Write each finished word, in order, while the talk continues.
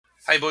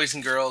Hi, boys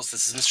and girls.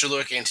 This is Mr.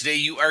 Look, and today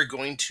you are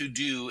going to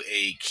do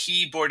a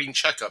keyboarding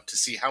checkup to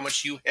see how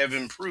much you have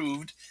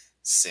improved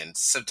since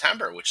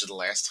September, which is the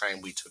last time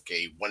we took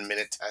a 1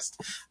 minute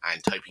test on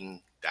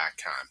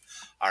typing.com.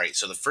 All right,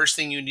 so the first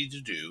thing you need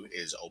to do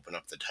is open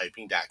up the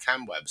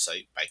typing.com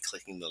website by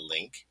clicking the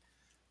link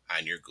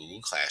on your Google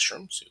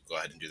Classroom. So go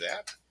ahead and do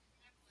that.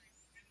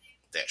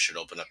 That should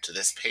open up to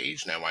this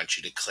page, and I want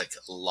you to click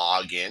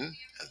Login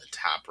in the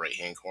top right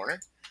hand corner.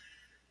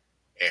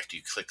 After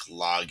you click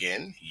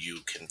login,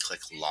 you can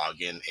click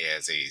login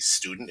as a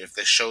student if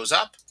this shows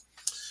up,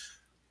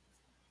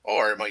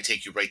 or it might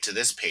take you right to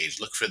this page.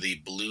 Look for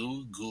the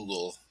blue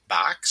Google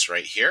box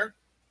right here.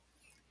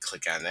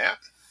 Click on that,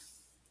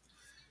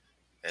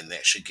 and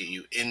that should get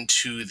you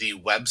into the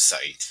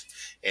website.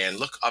 And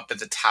look up at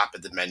the top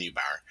of the menu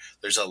bar.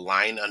 There's a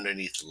line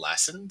underneath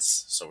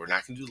lessons, so we're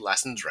not going to do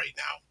lessons right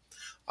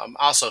now.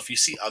 Also, if you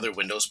see other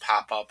windows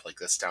pop up like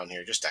this down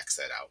here, just X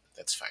that out.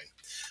 That's fine.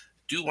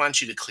 Do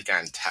want you to click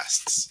on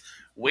tests.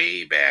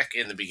 Way back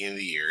in the beginning of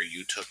the year,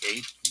 you took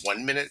a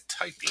 1 minute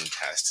typing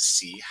test to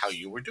see how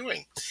you were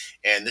doing.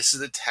 And this is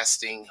the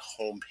testing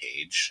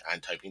homepage on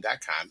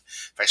typing.com.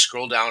 If I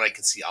scroll down, I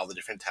can see all the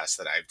different tests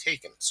that I've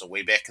taken. So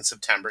way back in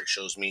September, it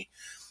shows me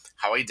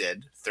how I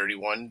did,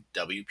 31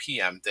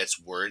 WPM.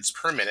 That's words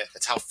per minute.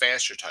 That's how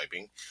fast you're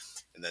typing.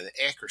 And then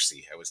the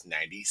accuracy, I was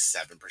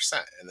 97%.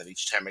 And then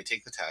each time I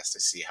take the test, I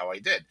see how I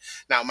did.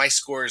 Now, my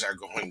scores are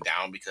going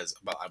down because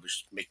I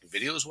was making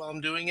videos while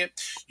I'm doing it.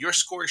 Your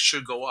scores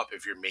should go up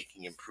if you're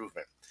making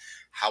improvement.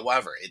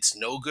 However, it's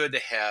no good to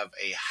have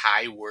a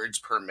high words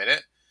per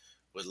minute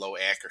with low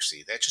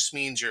accuracy. That just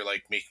means you're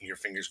like making your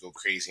fingers go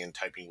crazy and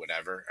typing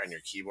whatever on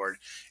your keyboard.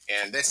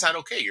 And that's not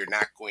okay. You're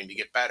not going to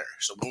get better.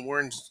 So when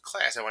we're in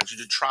class, I want you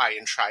to try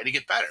to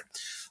get better.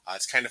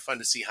 It's kind of fun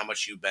to see how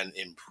much you've been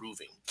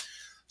improving.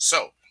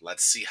 So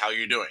let's see how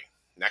you're doing.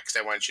 Next,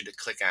 I want you to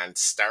click on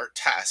Start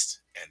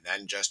Test and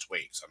then just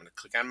wait. So I'm going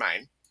to click on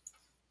mine.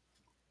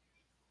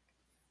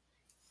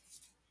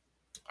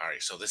 All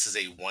right, so this is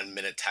a 1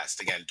 minute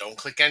test. Again, don't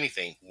click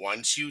anything.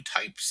 Once you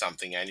type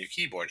something on your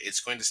keyboard,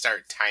 it's going to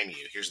start timing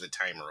you. Here's the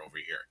timer over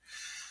here.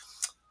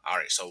 All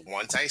right, so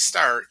once I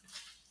start,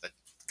 the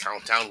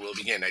countdown will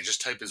begin. I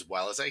just type as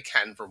well as I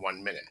can for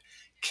 1 minute.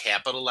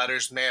 Capital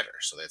letters matter.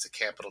 So that's a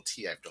capital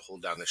T. I have to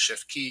hold down the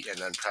Shift key and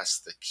then press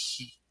the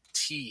T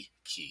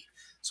key.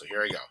 So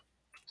here I go.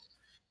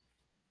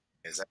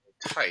 As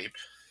I type,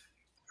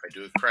 if I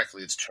do it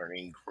correctly, it's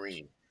turning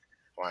green.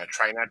 I want to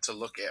try not to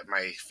look at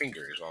my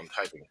fingers while I'm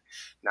typing.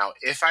 Now,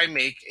 if I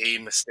make a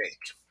mistake,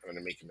 I'm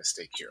going to make a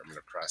mistake here. I'm going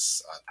to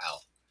press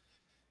L.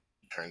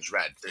 It turns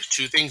red. There's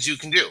two things you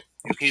can do.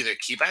 You can either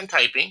keep on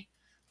typing,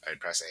 I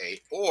press A,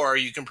 or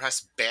you can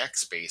press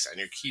backspace on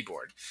your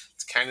keyboard.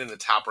 It's kind of in the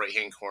top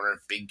right-hand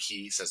corner. Big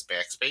key says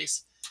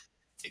backspace.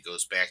 It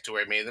goes back to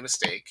where I made the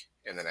mistake,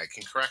 and then I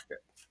can correct it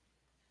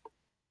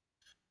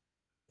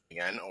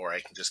again, or I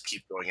can just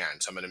keep going on.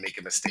 So I'm going to make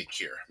a mistake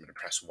here. I'm going to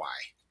press Y.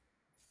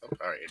 Oh,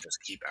 all right, and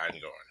just keep on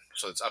going.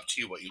 So it's up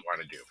to you what you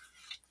want to do.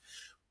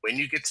 When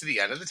you get to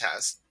the end of the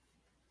test,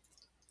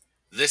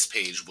 this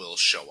page will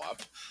show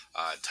up.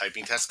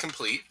 Typing test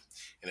complete,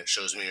 and it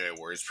shows me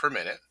my words per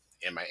minute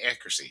and my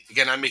accuracy.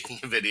 Again, I'm making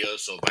a video,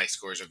 so my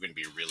scores are going to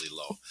be really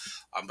low.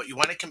 But you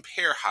want to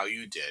compare how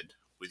you did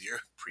with your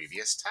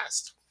previous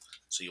test.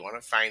 So you want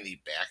to find the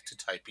Back to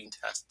Typing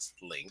Test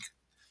link.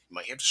 You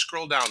might have to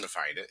scroll down to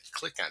find it.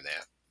 Click on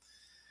that.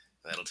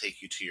 And that'll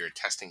take you to your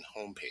testing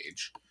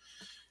homepage.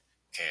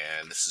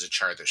 And this is a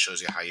chart that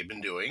shows you how you've been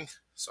doing.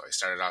 So I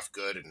started off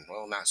good and,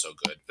 well, not so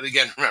good. But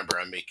again, remember,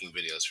 I'm making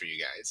videos for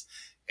you guys.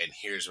 And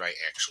here's my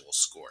actual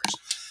scores.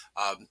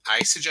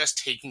 I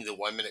suggest taking the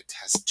 1 minute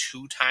test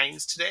 2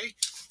 times today,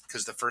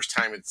 because the first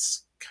time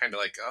it's kind of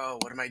like, oh,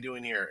 what am I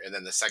doing here? And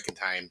then the second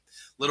time,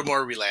 a little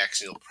more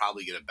relaxed, and you'll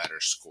probably get a better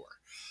score.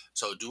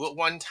 So do it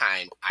 1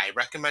 time. I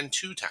recommend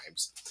 2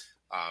 times.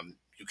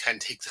 You can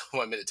take the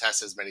 1 minute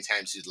test as many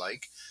times as you'd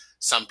like.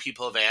 Some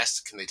people have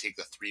asked, can they take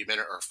the 3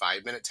 minute or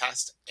 5 minute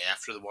test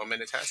after the 1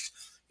 minute test?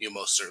 You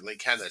most certainly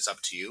can. That's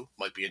up to you.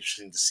 Might be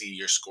interesting to see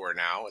your score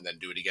now and then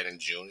do it again in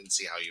June and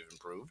see how you've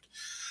improved.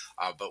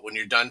 But when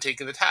you're done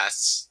taking the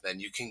tests, then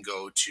you can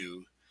go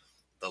to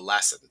the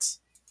lessons.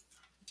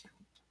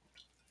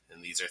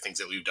 And these are things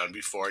that we've done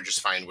before.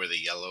 Just find where the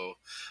yellow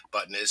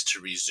button is to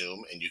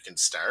resume, and you can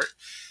start.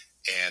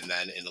 And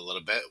then in a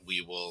little bit,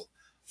 we will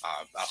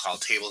I'll call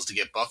tables to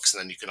get books,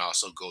 and then you can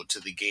also go to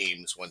the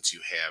games once you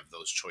have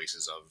those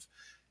choices of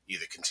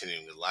either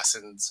continuing with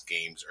lessons,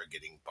 games, or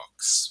getting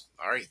books.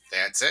 All right,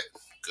 that's it.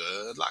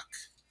 Good luck.